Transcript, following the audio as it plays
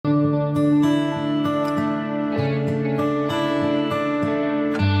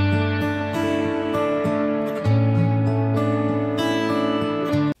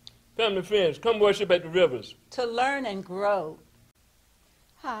family, friends, come worship at the rivers. To learn and grow.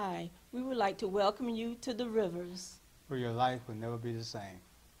 Hi, we would like to welcome you to the rivers, where your life will never be the same.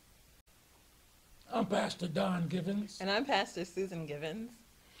 I'm Pastor Don Givens. And I'm Pastor Susan Givens.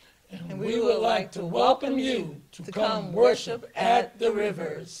 And we would like to welcome you to come worship at the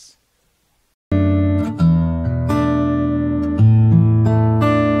rivers.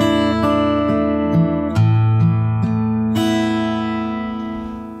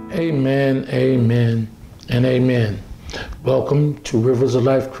 Amen, amen, and amen. Welcome to Rivers of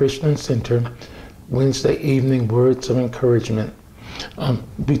Life Christian Center, Wednesday evening words of encouragement.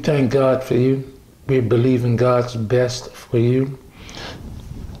 We thank God for you. We believe in God's best for you.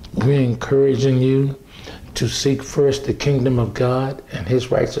 We're encouraging you to seek first the kingdom of God and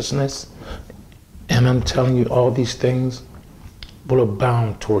his righteousness. And I'm telling you, all these things will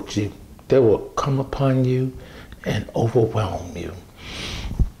abound towards you. They will come upon you and overwhelm you.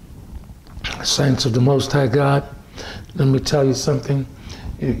 Saints of the Most High God, let me tell you something.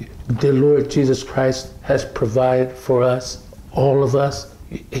 The Lord Jesus Christ has provided for us, all of us,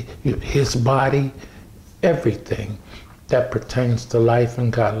 his body, everything that pertains to life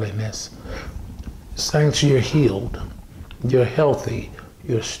and godliness. Saints, you're healed, you're healthy,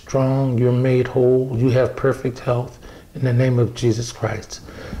 you're strong, you're made whole, you have perfect health in the name of Jesus Christ.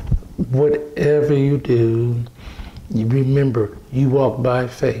 Whatever you do, you remember you walk by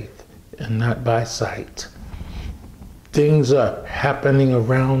faith and not by sight. Things are happening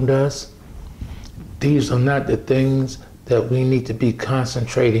around us. These are not the things that we need to be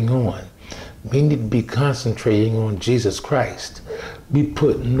concentrating on. We need to be concentrating on Jesus Christ. We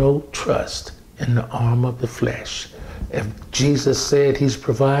put no trust in the arm of the flesh. If Jesus said he's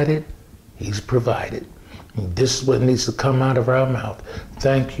provided, he's provided. And this is what needs to come out of our mouth.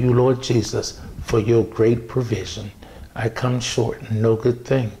 Thank you, Lord Jesus, for your great provision. I come short in no good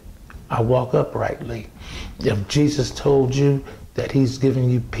thing. I walk uprightly. If Jesus told you that he's giving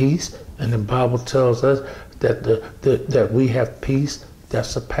you peace, and the Bible tells us that that we have peace that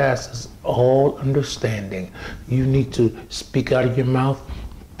surpasses all understanding, you need to speak out of your mouth,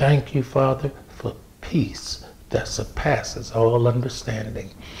 thank you, Father, for peace that surpasses all understanding.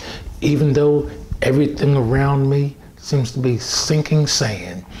 Even though everything around me seems to be sinking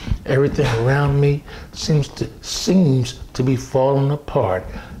sand, everything around me seems to be falling apart,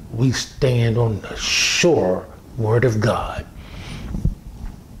 we stand on the sure word of God.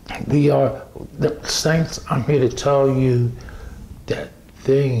 We are the saints. I'm here to tell you that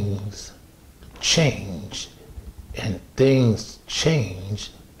things change, and things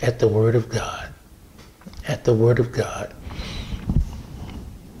change at the word of God. At the word of God.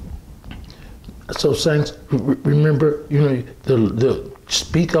 So saints, remember, the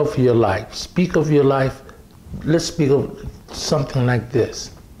speak of your life. Speak of your life. Let's speak of something like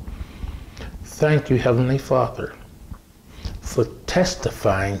this. Thank you, Heavenly Father, for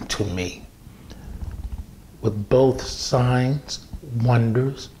testifying to me with both signs,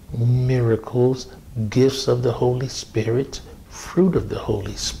 wonders, miracles, gifts of the Holy Spirit, fruit of the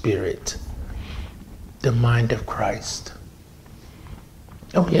Holy Spirit, the mind of Christ.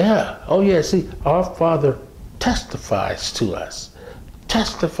 Oh yeah, see, our Father testifies to us,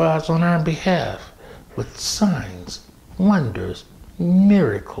 testifies on our behalf with signs, wonders,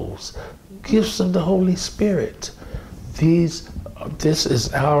 miracles, gifts of the Holy Spirit. This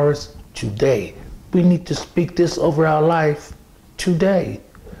is ours today. We need to speak this over our life today.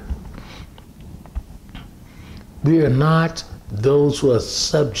 We are not those who are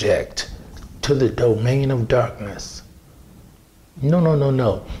subject to the domain of darkness.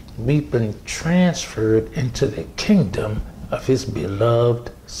 No. We've been transferred into the kingdom of his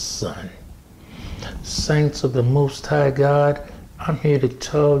beloved Son. Saints of the Most High God, I'm here to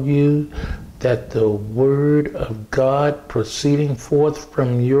tell you that the word of God proceeding forth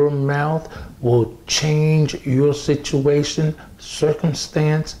from your mouth will change your situation,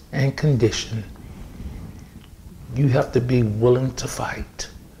 circumstance, and condition. You have to be willing to fight.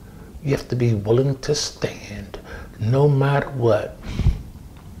 You have to be willing to stand, no matter what.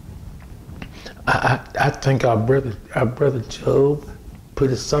 I think our brother Job put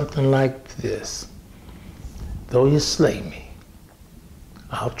it something like this: though you slay me,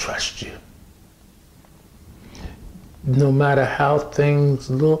 I'll trust you. No matter how things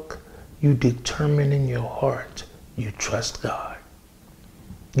look, you determine in your heart, you trust God.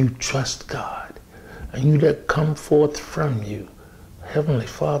 You trust God. And you let come forth from you, Heavenly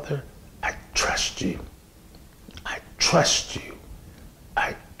Father, I trust you. I trust you.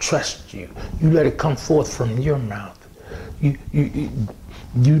 I trust you. You let it come forth from your mouth.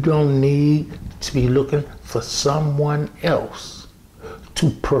 You don't need to be looking for someone else to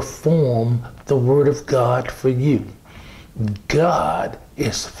perform the word of God for you. God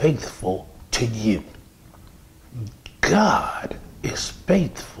is faithful to you. God is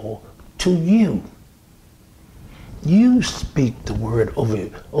faithful to you. You speak the word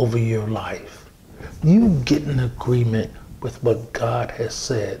over your life. You get in agreement with what God has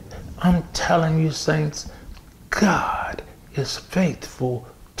said. I'm telling you, saints, God is faithful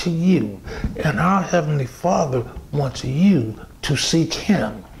to you. And our Heavenly Father wants you to seek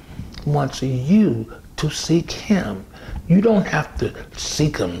Him. Wants you to seek Him. You don't have to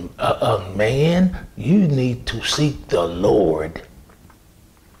seek a man. You need to seek the Lord.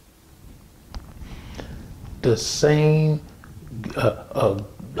 The same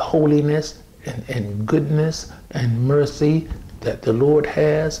holiness and goodness and mercy that the Lord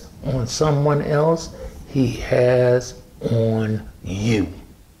has on someone else, He has on you.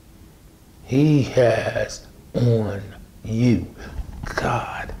 He has on you.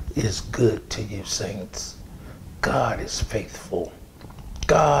 God is good to you, saints. God is faithful.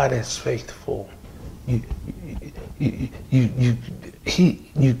 God is faithful. You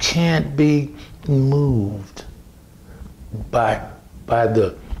can't be moved by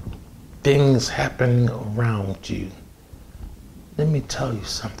the things happening around you. Let me tell you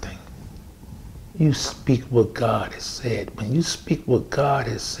something. You speak what God has said. When you speak what God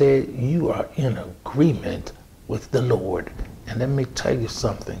has said, you are in agreement with the Lord. And let me tell you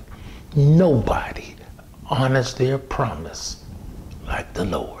something. Nobody honors their promise like the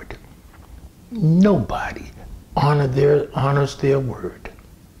Lord. Nobody honors their word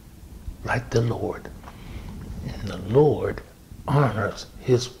like the Lord. And the Lord honors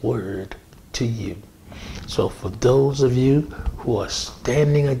His word to you. So for those of you who are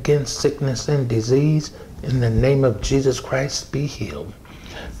standing against sickness and disease, in the name of Jesus Christ, be healed.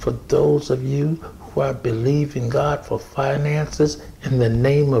 For those of you who are believing God for finances, in the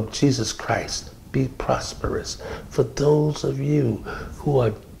name of Jesus Christ, be prosperous. For those of you who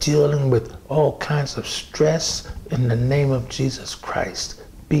are dealing with all kinds of stress, in the name of Jesus Christ,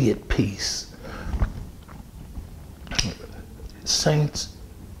 be at peace. Saints,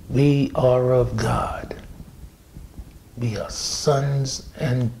 we are of God. We are sons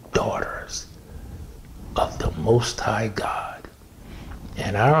and daughters of the Most High God.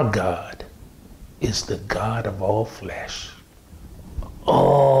 And our God is the God of all flesh.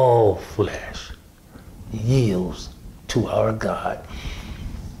 All flesh yields to our God.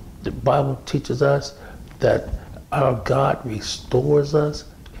 The Bible teaches us that our God restores us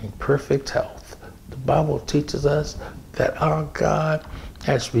in perfect health. The Bible teaches us that our God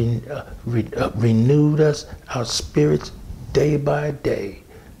has renewed us, our spirits, day by day.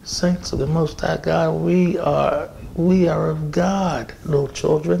 Saints of the Most High God, we are of God, little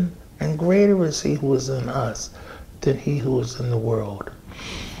children, and greater is He who is in us than he who is in the world.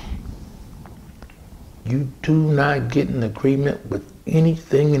 You do not get in agreement with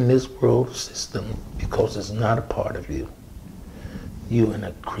anything in this world system because it's not a part of you. You're in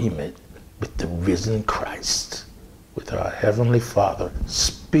agreement with the risen Christ, with our Heavenly Father.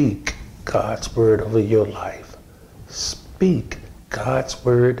 Speak God's word over your life. Speak God's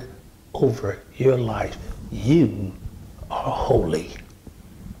word over your life. You are holy.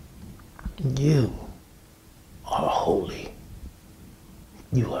 You are holy.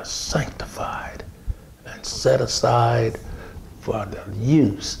 You are sanctified and set aside for the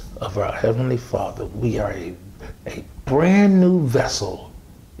use of our Heavenly Father. We are a brand new vessel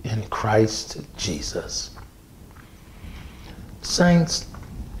in Christ Jesus. Saints,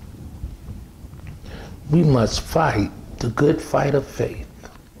 we must fight the good fight of faith.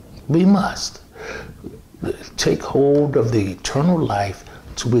 We must take hold of the eternal life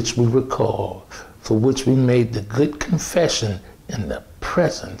to which we were called, for which we made the good confession in the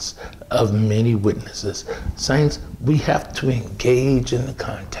presence of many witnesses. Saints, we have to engage in the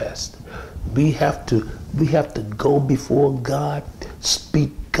contest. We have to go before God,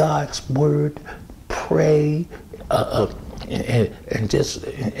 speak God's word, pray, and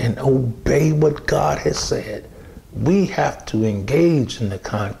obey what God has said. We have to engage in the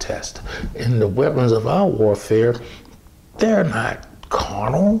contest. And the weapons of our warfare, they're not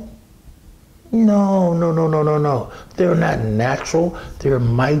carnal. No. They're not natural. They're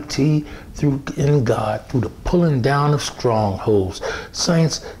mighty in God through the pulling down of strongholds.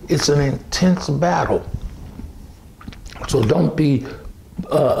 Saints, it's an intense battle. So don't be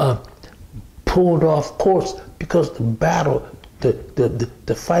pulled off course because the battle,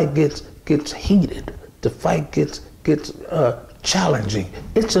 the fight gets heated. The fight gets challenging.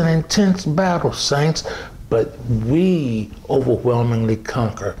 It's an intense battle, saints, but we overwhelmingly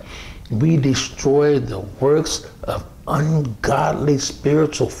conquer. We destroy the works of ungodly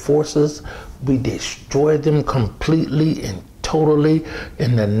spiritual forces. We destroy them completely and totally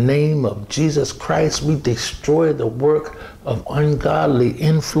in the name of Jesus Christ. We destroy the work of ungodly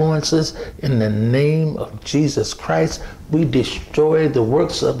influences in the name of Jesus Christ. We destroy the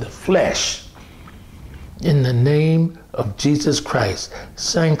works of the flesh in the name of Jesus Christ.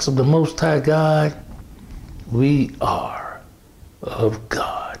 Saints of the Most High God, we are of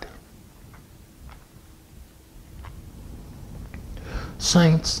God.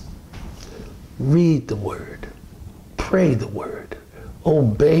 Saints, read the word, pray the word,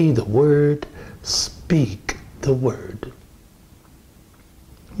 obey the word, speak the word.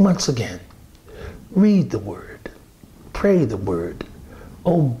 Once again, read the word, pray the word,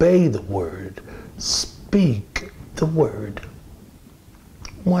 obey the word, speak the word.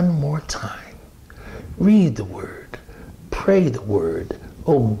 One more time. Read the word, pray the word,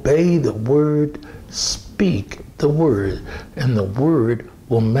 obey the word, speak the word, and the word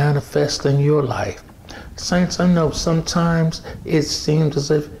will manifest in your life. Saints, I know sometimes it seems as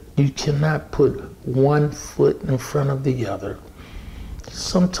if you cannot put one foot in front of the other.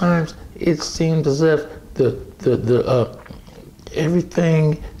 Sometimes it seems as if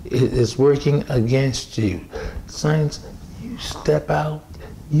everything is working against you. Saints, you step out,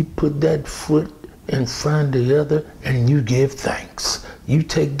 you put that foot in front of the other, and you give thanks. You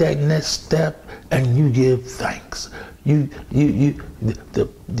take that next step, and you give thanks. There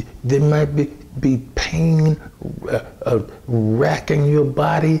might be pain racking your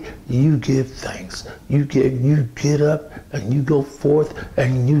body. You give thanks. You get up and you go forth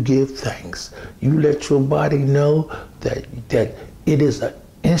and you give thanks. You let your body know that it is an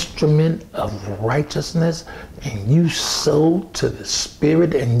instrument of righteousness, and you sow to the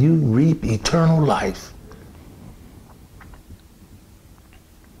Spirit and you reap eternal life.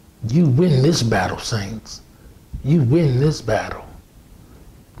 You win this battle, saints. You win this battle.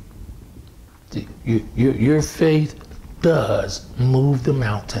 Your faith does move the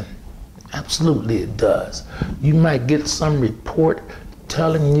mountain. Absolutely it does. You might get some report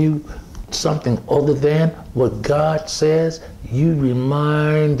telling you something other than what God says. You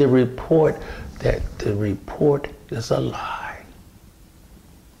remind the report that the report is a lie.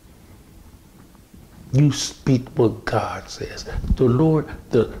 You speak what God says. The Lord,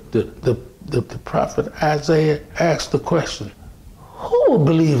 the prophet Isaiah asked the question, who will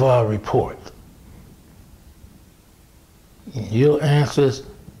believe our report? Your answer is,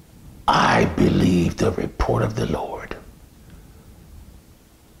 I believe the report of the Lord.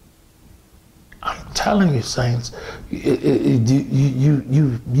 I'm telling you, saints, you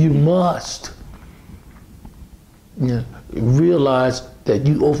must realize that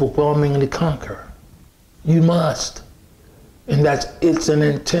you overwhelmingly conquer. You must. And it's an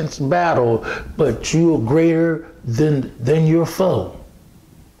intense battle, but you're greater than your foe.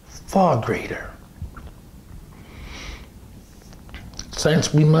 Far greater.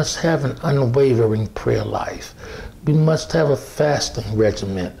 Saints, we must have an unwavering prayer life. We must have a fasting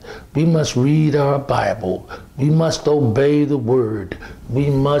regimen. We must read our Bible. We must obey the word.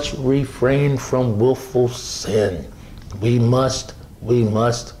 We must refrain from willful sin. We must. We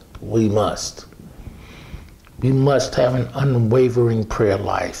must have an unwavering prayer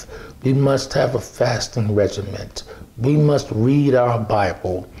life. We must have a fasting regimen. We must read our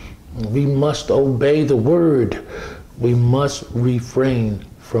Bible. We must obey the word. We must refrain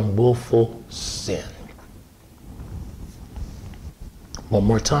from willful sin. One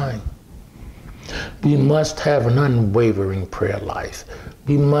more time. We must have an unwavering prayer life.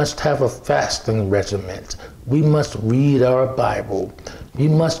 We must have a fasting regimen. We must read our Bible. We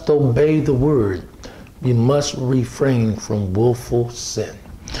must obey the word. We must refrain from willful sin.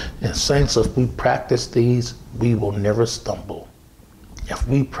 And saints, if we practice these, we will never stumble. If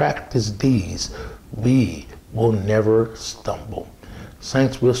we practice these, we will never stumble.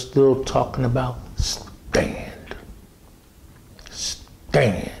 Saints, we're still talking about stand.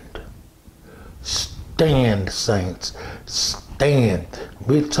 Stand. Stand, saints. Stand.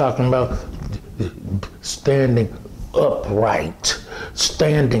 We're talking about standing upright,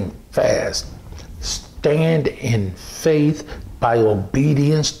 standing fast. Stand in faith by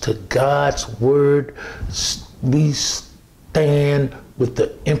obedience to God's word. We stand with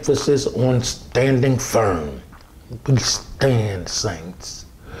the emphasis on standing firm. We stand, saints.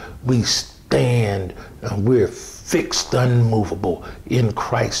 We stand, and we're fixed, unmovable in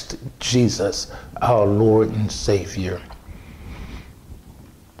Christ Jesus, our Lord and Savior.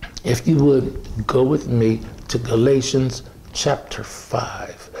 If you would go with me to Galatians chapter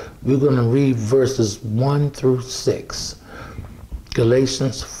 5. We're going to read verses 1 through 6.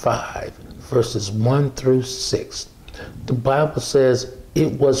 Galatians 5, verses 1 through 6. The Bible says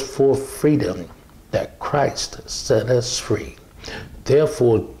it was for freedom that Christ set us free.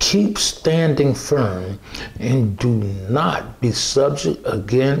 Therefore, keep standing firm and do not be subject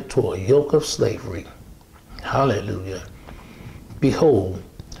again to a yoke of slavery. Hallelujah. Behold,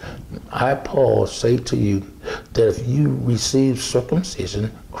 I, Paul, say to you that if you receive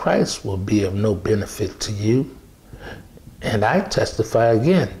circumcision, Christ will be of no benefit to you. And I testify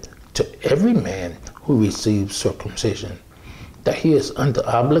again to every man who receives circumcision that he is under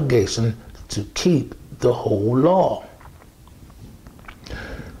obligation to keep the whole law.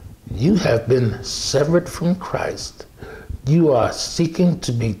 You have been severed from Christ. You are seeking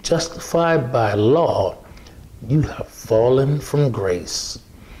to be justified by law. You have fallen from grace.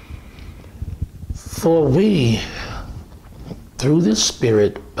 For we, through the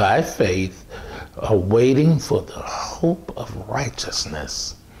Spirit, by faith, are waiting for the hope of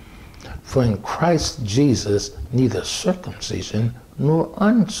righteousness. For in Christ Jesus, neither circumcision nor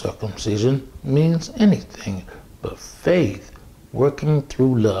uncircumcision means anything, but faith working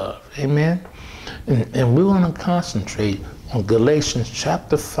through love. Amen? And we're going to concentrate on Galatians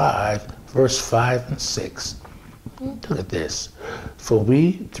chapter 5, verse 5 and 6. Look at this. For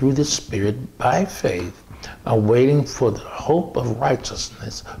we, through the Spirit, by faith, are waiting for the hope of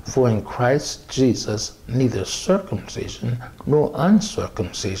righteousness. For in Christ Jesus, neither circumcision nor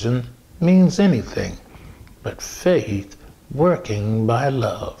uncircumcision means anything, but faith working by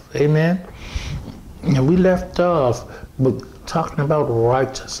love. Amen? And we left off with talking about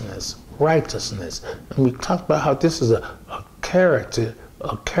righteousness. And we talked about how this is a character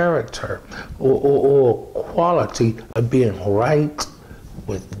or quality of being right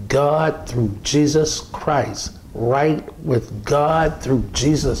with God through Jesus Christ. Right with God through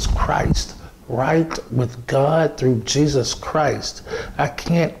Jesus Christ. Right with God through Jesus Christ. I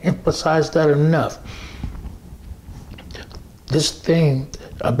can't emphasize that enough. This thing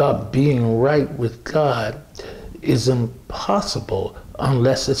about being right with God is impossible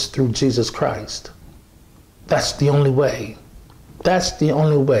unless it's through Jesus Christ. That's the only way. That's the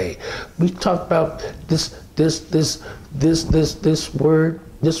only way. We talk about this word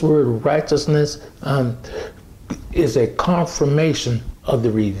righteousness is a confirmation of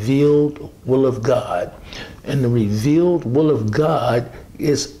the revealed will of God. And the revealed will of God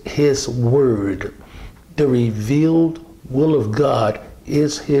is His Word. The revealed will of God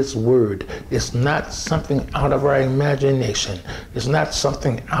is His Word. It's not something out of our imagination. It's not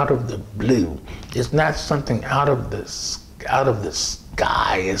something out of the blue. It's not something out of the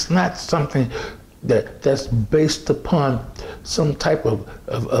sky. It's not something that's based upon some type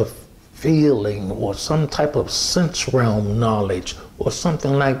of feeling or some type of sense realm knowledge or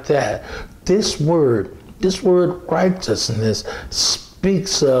something like that. This word righteousness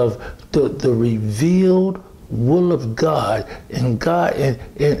speaks of the revealed will of God and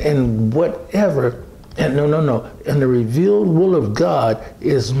whatever. And and the revealed will of God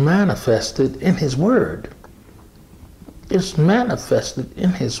is manifested in His Word. It's manifested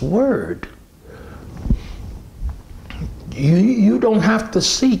in His Word. You don't have to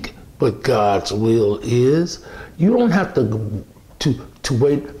seek what God's will is. You don't have to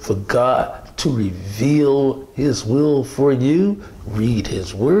wait for God to reveal His will for you. Read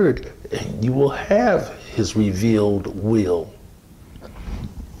His Word and you will have His revealed will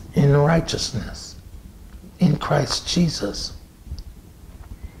in righteousness in Christ Jesus.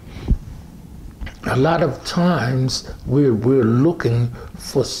 A lot of times we're looking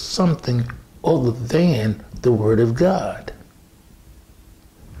for something other than the Word of God.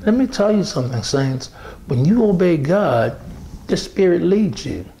 Let me tell you something, saints. When you obey God, the Spirit leads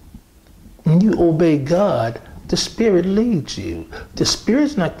you. When you obey God, the Spirit leads you. The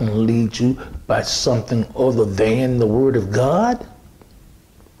Spirit's not going to lead you by something other than the Word of God.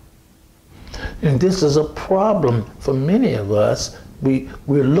 And this is a problem for many of us. We're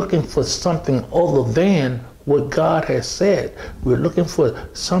looking for something other than what God has said. We're looking for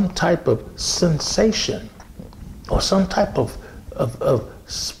some type of sensation or some type of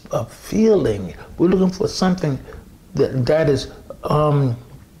feeling. We're looking for something that is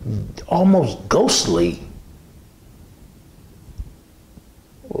almost ghostly.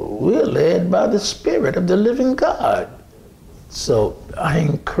 We're led by the Spirit of the living God. So I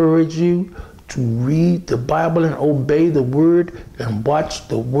encourage you to read the Bible and obey the Word and watch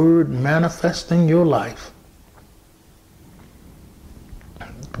the Word manifest in your life.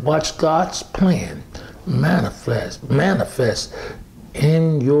 Watch God's plan manifest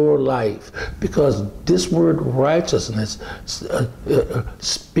in your life, because this word righteousness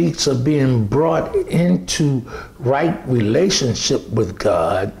speaks of being brought into right relationship with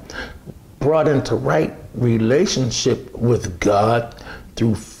God, brought into right relationship with God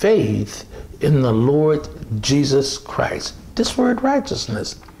through faith in the Lord Jesus Christ. This word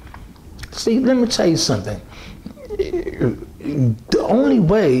righteousness. See, let me tell you something. The only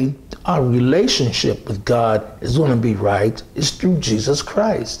way our relationship with God is going to be right is through Jesus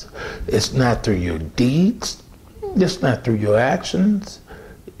Christ. It's not through your deeds. It's not through your actions.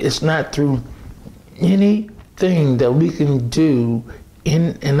 It's not through anything that we can do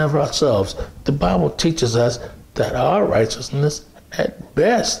in and of ourselves. The Bible teaches us that our righteousness at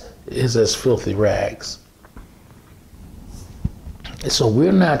best is as filthy rags. So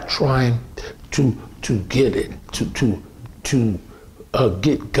we're not trying to get it, to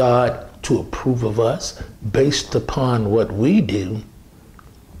get God to approve of us based upon what we do.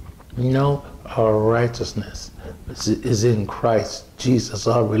 No, our righteousness is in Christ Jesus.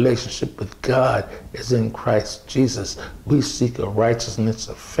 Our relationship with God is in Christ Jesus. We seek a righteousness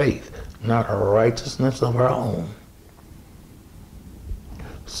of faith, not a righteousness of our own.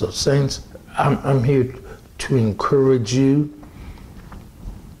 So saints, I'm here to encourage you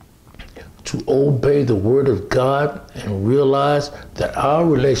to obey the word of God and realize that our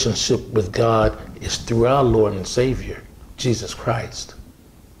relationship with God is through our Lord and Savior, Jesus Christ.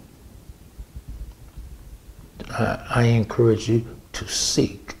 I encourage you to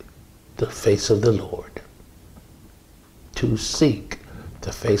seek the face of the Lord. To seek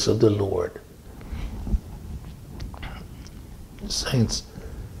the face of the Lord. Saints,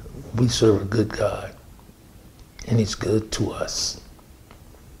 we serve a good God, and He's good to us.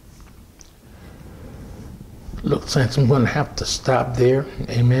 Look, saints, I'm going to have to stop there.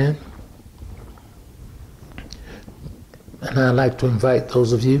 Amen. And I'd like to invite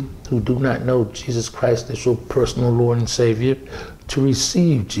those of you who do not know Jesus Christ as your personal Lord and Savior to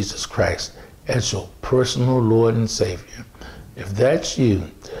receive Jesus Christ as your personal Lord and Savior. If that's you,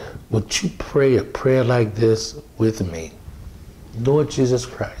 would you pray a prayer like this with me? Lord Jesus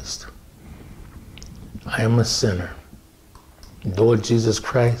Christ, I am a sinner. Lord Jesus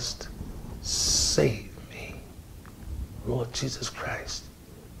Christ, save me. Lord Jesus Christ,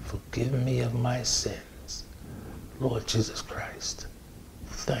 forgive me of my sins. Lord Jesus Christ,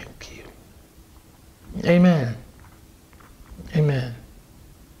 thank you. Amen. Amen.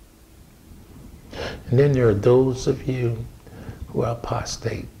 And then there are those of you who are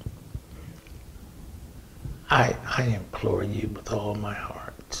apostate. I implore you with all my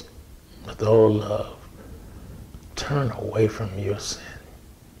heart, with all love, turn away from your sin.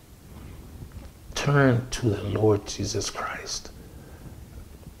 Turn to the Lord Jesus Christ.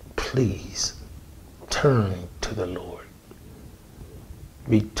 Please, turn to the Lord.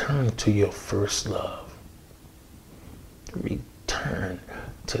 Return to your first love. Return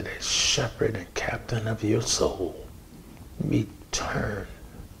to the shepherd and captain of your soul. Return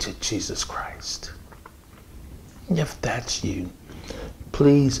to Jesus Christ. If that's you,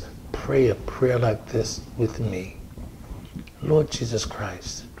 please pray a prayer like this with me. Lord Jesus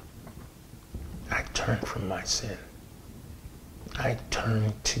Christ, I turn from my sin. I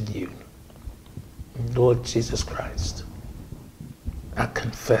turn to you. Lord Jesus Christ, I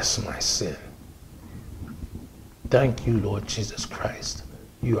confess my sin. Thank you, Lord Jesus Christ.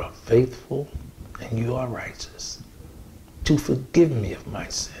 You are faithful and you are righteous to forgive me of my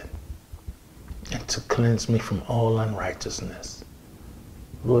sin and to cleanse me from all unrighteousness.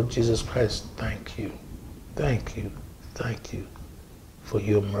 Lord Jesus Christ, thank you, thank you, thank you for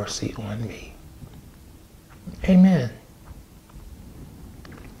your mercy on me. Amen.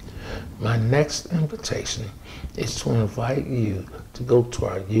 My next invitation is to invite you to go to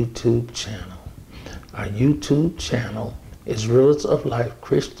our YouTube channel. Our YouTube channel is Rivers of Life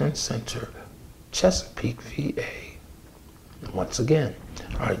Christian Center, Chesapeake, VA. Once again,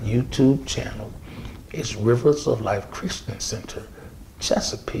 our YouTube channel is Rivers of Life Christian Center,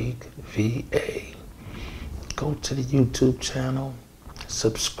 Chesapeake, VA. Go to the YouTube channel,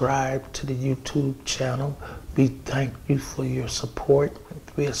 subscribe to the YouTube channel. We thank you for your support.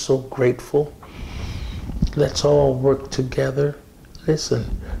 We are so grateful. Let's all work together. Listen,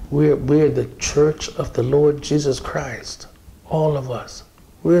 we're the church of the Lord Jesus Christ. All of us.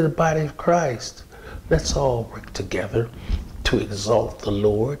 We're the body of Christ. Let's all work together to exalt the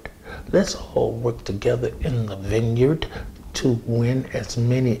Lord. Let's all work together in the vineyard to win as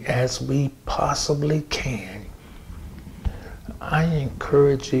many as we possibly can. I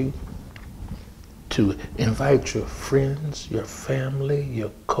encourage you to invite your friends, your family,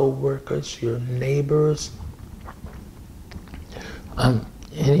 your co-workers, your neighbors,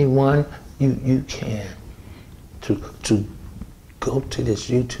 anyone you can to go to this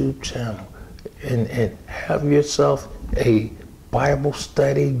YouTube channel and have yourself a Bible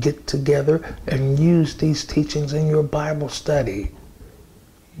study, get together and use these teachings in your Bible study.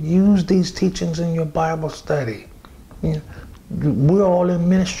 Use these teachings in your Bible study. You know, we're all in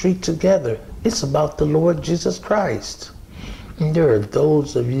ministry together. It's about the Lord Jesus Christ. And there are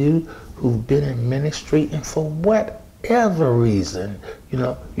those of you who've been in ministry, and for whatever reason, you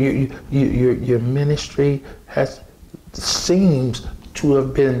know, your ministry seems to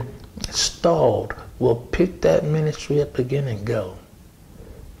have been stalled. Well, pick that ministry up again and go.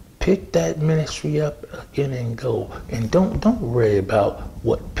 Pick that ministry up again and go. And don't worry about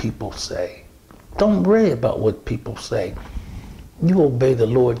what people say. Don't worry about what people say. You obey the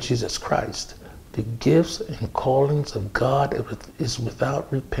Lord Jesus Christ. The gifts and callings of God is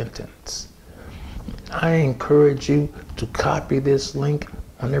without repentance. I encourage you to copy this link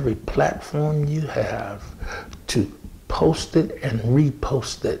on every platform you have, to post it and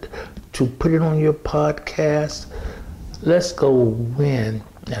repost it, to put it on your podcast. Let's go win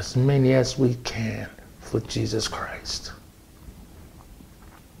as many as we can for Jesus Christ.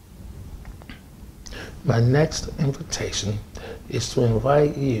 My next invitation is to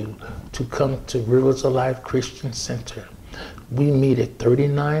invite you to come to Rivers of Life Christian Center. We meet at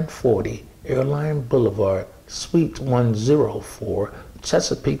 3940 Airline Boulevard, Suite 104,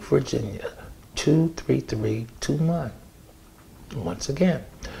 Chesapeake, Virginia, 23321. Once again,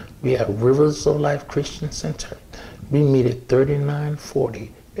 we have Rivers of Life Christian Center. We meet at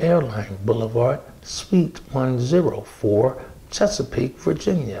 3940 Airline Boulevard, Suite 104, Chesapeake,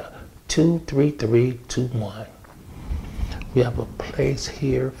 Virginia, 23321. We have a place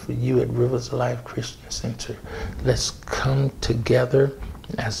here for you at Rivers of Life Christian Center. Let's come together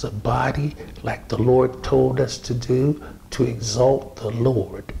as a body, like the Lord told us to do, to exalt the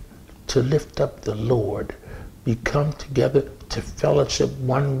Lord, to lift up the Lord. We come together to fellowship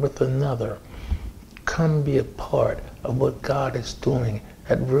one with another. Come be a part of what God is doing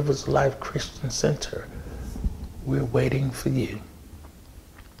at Rivers of Life Christian Center. We're waiting for you.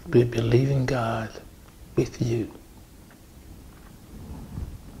 We believe in God with you.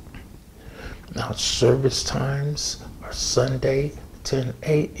 Now, service times are Sunday, 10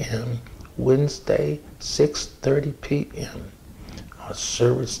 a.m., Wednesday, 6:30 p.m. Our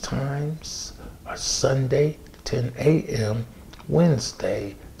service times are Sunday, 10 a.m.,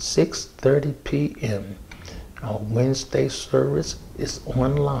 Wednesday, 6:30 p.m. Our Wednesday service is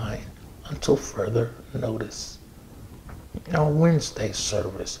online until further notice. Our Wednesday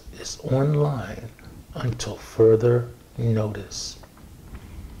service is online until further notice.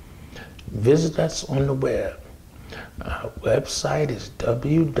 Visit us on the web. Our website is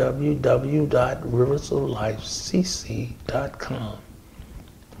www.riversoflifecc.com.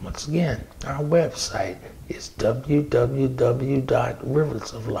 Once again, our website is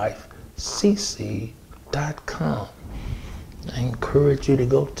www.riversoflifecc.com. I encourage you to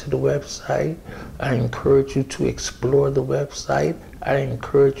go to the website. I encourage you to explore the website. I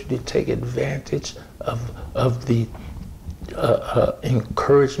encourage you to take advantage of the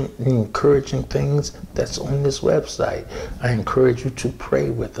encouraging things that's on this website. I encourage you to pray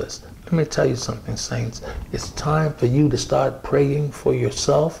with us. Let me tell you something, saints. It's time for you to start praying for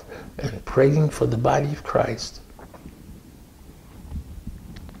yourself and praying for the body of Christ.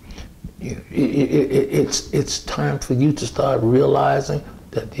 It's time for you to start realizing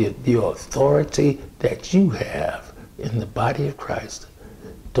that the authority that you have in the body of Christ,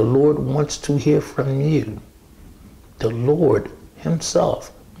 the Lord wants to hear from you. The Lord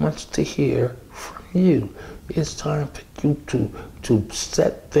himself wants to hear from you. It's time for you to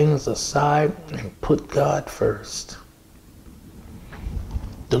set things aside and put God first.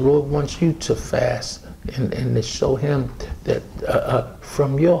 The Lord wants you to fast and to show him that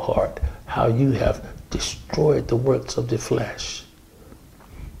from your heart how you have destroyed the works of the flesh.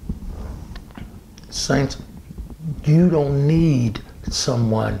 Saints, you don't need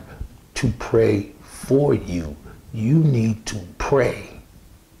someone to pray for you. You need to pray.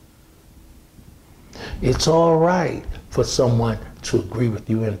 It's all right for someone to agree with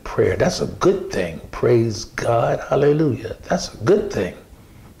you in prayer. That's a good thing. Praise God. Hallelujah. That's a good thing.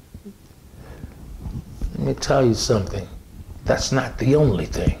 Let me tell you something. That's not the only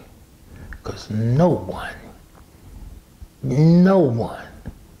thing. Because no one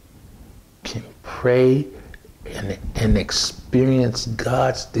can pray and experience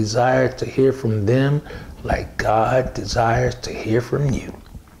God's desire to hear from them like God desires to hear from you.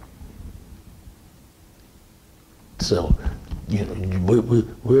 So, when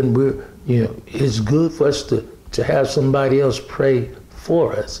we're it's good for us to have somebody else pray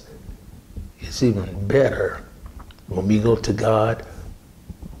for us. It's even better when we go to God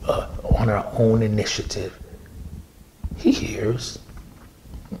on our own initiative. He hears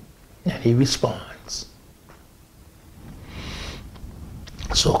and he responds.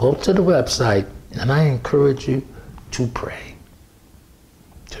 So go to the website, and I encourage you to pray.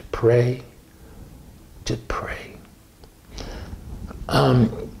 To pray. To pray.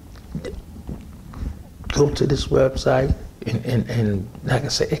 Go to this website and like I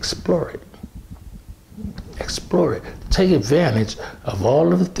say, explore it. Explore it. Take advantage of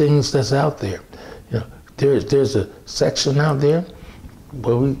all of the things that's out there. You know, there's a section out there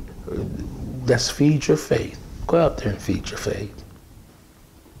where that's feed your faith. Go out there and feed your faith.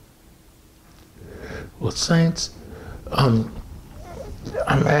 Well, saints, I'm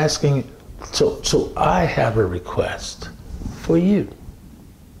asking. So I have a request for you.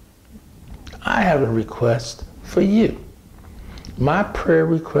 I have a request for you. My prayer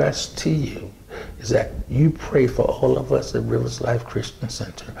request to you is that you pray for all of us at Rivers Life Christian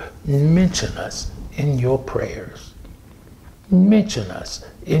Center. Mention us in your prayers. Mention us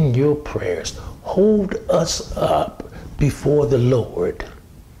in your prayers. Hold us up before the Lord.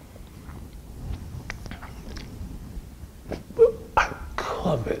 I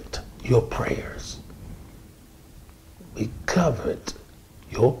covet your prayers. We covet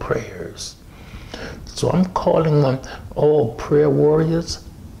your prayers. So I'm calling on all prayer warriors,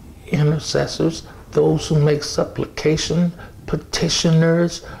 intercessors, those who make supplication,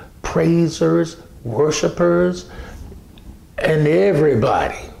 petitioners, praisers, worshipers, and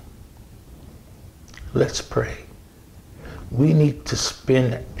everybody. Let's pray. We need to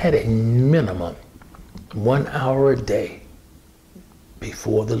spend at a minimum 1 hour a day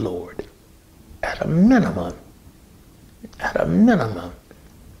before the Lord. At a minimum,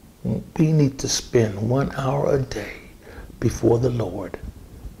 we need to spend 1 hour a day before the Lord.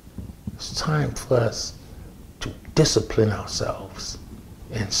 It's time for us to discipline ourselves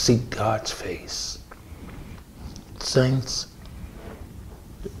and seek God's face. Saints,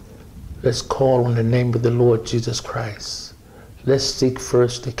 let's call on the name of the Lord Jesus Christ. Let's seek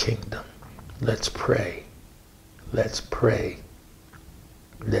first the kingdom. Let's pray. Let's pray.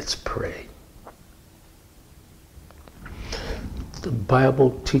 Let's pray. The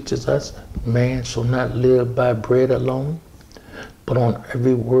Bible teaches us man shall not live by bread alone, but on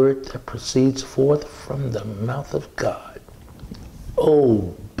every word that proceeds forth from the mouth of God.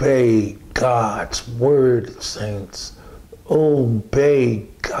 Obey God's word, saints. Obey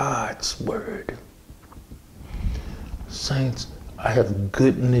God's word. Saints, I have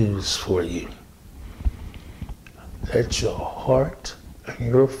good news for you. Let your heart and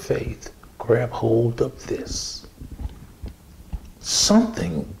your faith grab hold of this.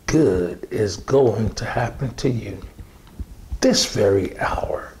 Something good is going to happen to you this very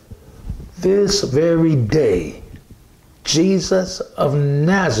hour, this very day. Jesus of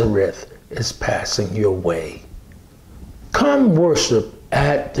Nazareth is passing your way. Come worship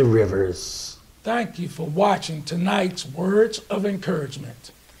at the Rivers. Thank you for watching tonight's Words of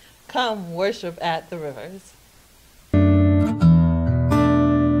Encouragement. Come worship at the Rivers.